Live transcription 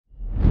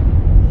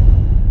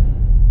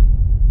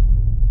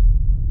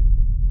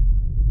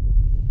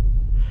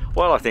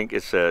Well, I think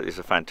it's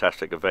a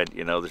fantastic event.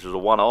 You know, this is a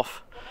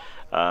one-off.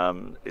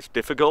 It's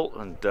difficult,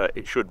 and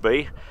it should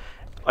be.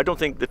 I don't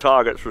think the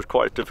targets was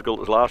quite as difficult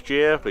as last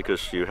year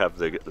because you have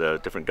the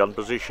different gun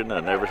position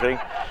and everything.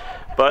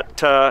 But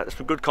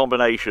some good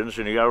combinations,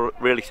 and you got to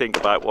really think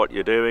about what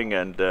you're doing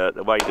and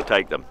the way to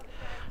take them.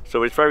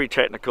 So it's very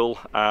technical,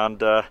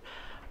 and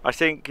I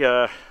think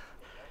if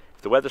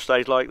the weather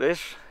stays like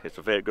this, it's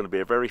going to be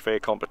a very fair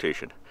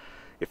competition.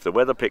 If the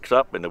weather picks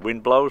up and the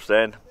wind blows,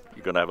 then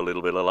you're going to have a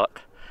little bit of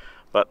luck.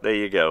 But there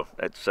you go.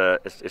 It's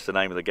the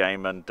name of the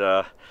game, and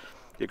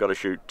you've got to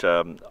shoot,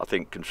 I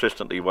think,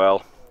 consistently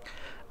well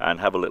and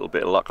have a little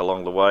bit of luck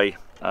along the way.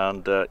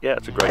 And yeah,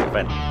 it's a great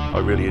event. I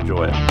really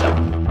enjoy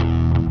it.